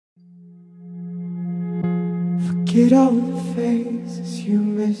Look at all the faces you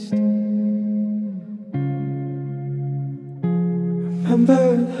missed.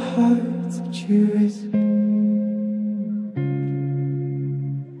 Remember the hearts that you risked.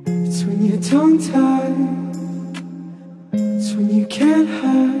 It's when you're tongue-tied, it's when you can't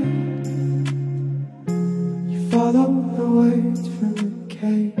hide. You follow the words from the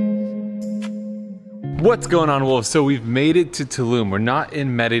case. What's going on, Wolves? So we've made it to Tulum. We're not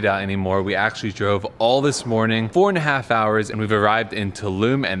in Merida anymore. We actually drove all this morning, 4.5 hours, and we've arrived in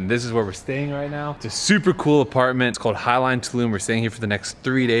Tulum, and this is where we're staying right now. It's a super cool apartment. It's called Highline Tulum. We're staying here for the next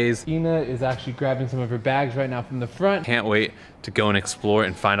 3 days. Inna is actually grabbing some of her bags right now from the front. Can't wait to go and explore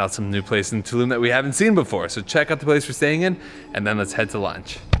and find out some new places in Tulum that we haven't seen before. So check out the place we're staying in, and then let's head to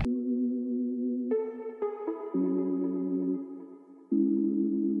lunch.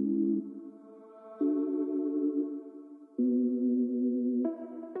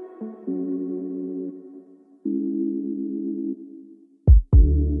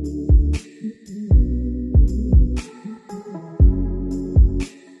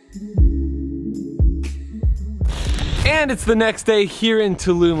 And it's the next day here in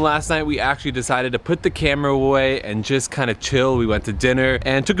Tulum. Last night we actually decided to put the camera away and just kind of chill. We went to dinner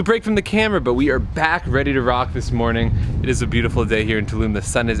and took a break from the camera, but we are back ready to rock this morning. It is a beautiful day here in Tulum. The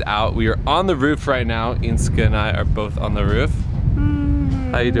sun is out. We are on the roof right now. Inska and I are both on the roof.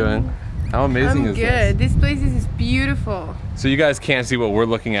 How you doing? How amazing is this? I'm good. This place is beautiful. So you guys can't see what we're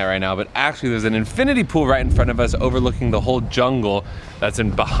looking at right now, but actually there's an infinity pool right in front of us overlooking the whole jungle that's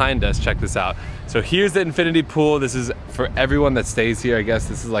in behind us. Check this out. So here's the infinity pool. This is for everyone that stays here. I guess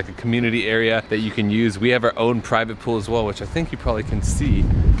this is like a community area that you can use. We have our own private pool as well, which I think you probably can see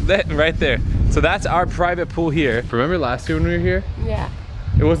that right there. So that's our private pool here. Remember last year when we were here? Yeah.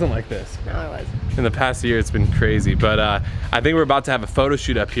 It wasn't like this. No, it wasn't. In the past year, it's been crazy, but I think we're about to have a photo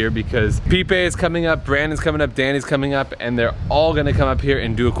shoot up here because Pipe is coming up, Brandon's coming up, Danny's coming up, and they're all gonna come up here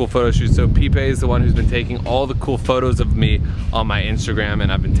and do a cool photo shoot. So Pipe is the one who's been taking all the cool photos of me on my Instagram,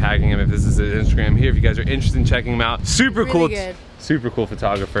 and I've been tagging him if this is his Instagram here. If you guys are interested in checking him out, super cool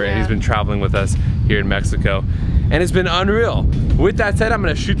photographer, and he's been traveling with us here in Mexico, and it's been unreal. With that said, I'm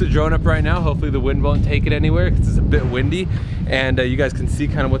gonna shoot the drone up right now. Hopefully the wind won't take it anywhere because it's a bit windy, and you guys can see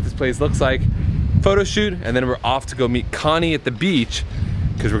kind of what this place looks like. Photo shoot, and then we're off to go meet Connie at the beach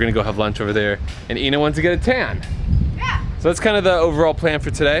because we're gonna go have lunch over there, and Inna wants to get a tan. Yeah. So that's kind of the overall plan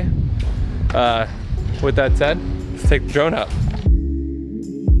for today. With that said, let's take the drone up.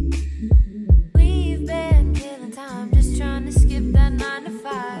 We've been killing time, just trying to skip that 9 to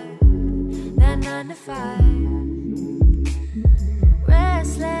 5. That 9 to 5.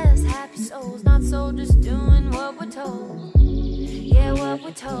 Restless, happy souls, not so just doing what we're told. Yeah, what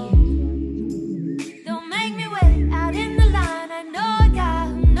we're told. Don't make me wait out in the line. I know a guy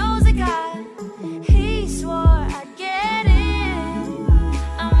who knows a guy. He swore I'd get in.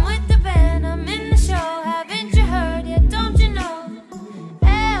 I'm with the band, I'm in the show. Haven't you heard yet? Don't you know?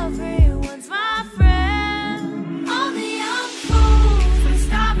 Everyone's my friend. All the young fools, we're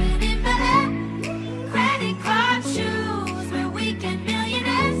stopping in bed. Credit card shoes, we're weekend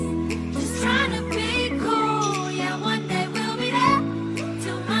millionaires. Just trying to be cool. Yeah, one day we'll be there.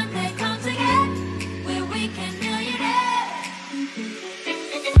 Till Monday comes again. We're weekend millionaires.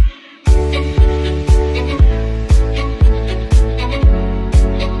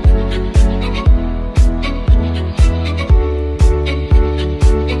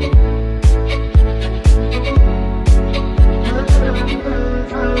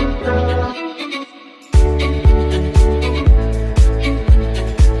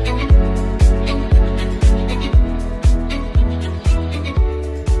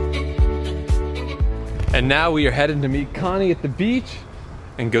 And now we are heading to meet Connie at the beach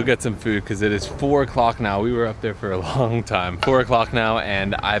and go get some food because it is 4 o'clock now. We were up there for a long time. 4 o'clock now,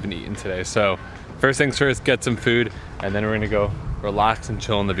 and I haven't eaten today. So first things first, get some food, and then we're gonna go relax and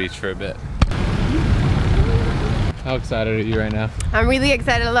chill on the beach for a bit. How excited are you right now? I'm really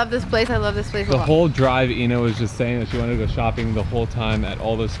excited. I love this place. I love this place a The lot. whole drive, Inna was just saying that she wanted to go shopping the whole time at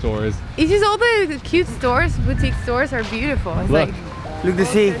all those stores. It's just all the cute stores, boutique stores are beautiful. It's Look. like, Look to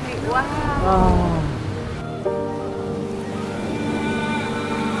see. wow.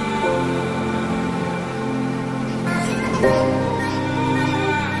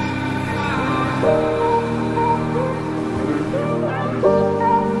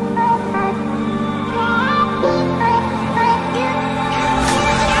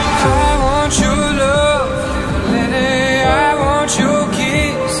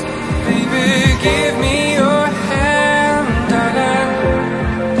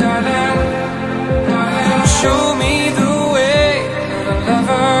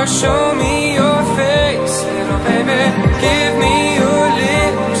 Show me your face, little baby.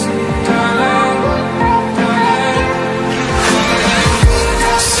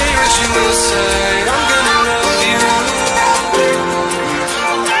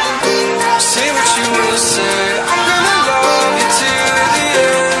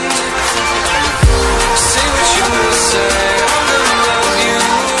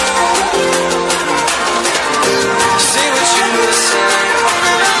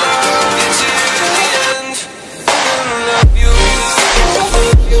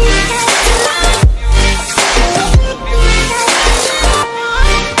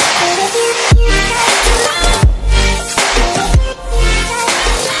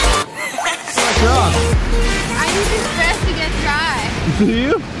 strong. I need this dress to get dry. Do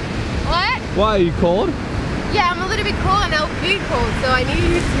you? What? Why, are you cold? Yeah, I'm a little bit cold and I'll be cold, so I need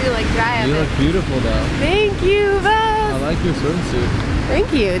you to like dry You a look bit. beautiful though. Thank you, I boss. like your swimsuit.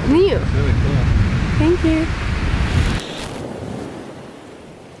 Thank you. It's new. It's really cool. Thank you.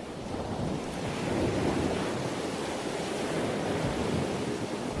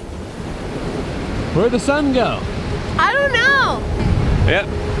 Where'd the sun go? I don't know.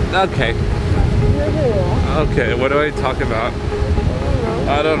 Yep. Okay. Okay, what do I talk about?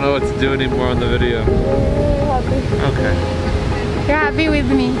 I don't know what to do anymore on the video. Okay. You're happy with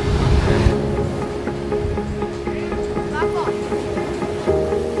me.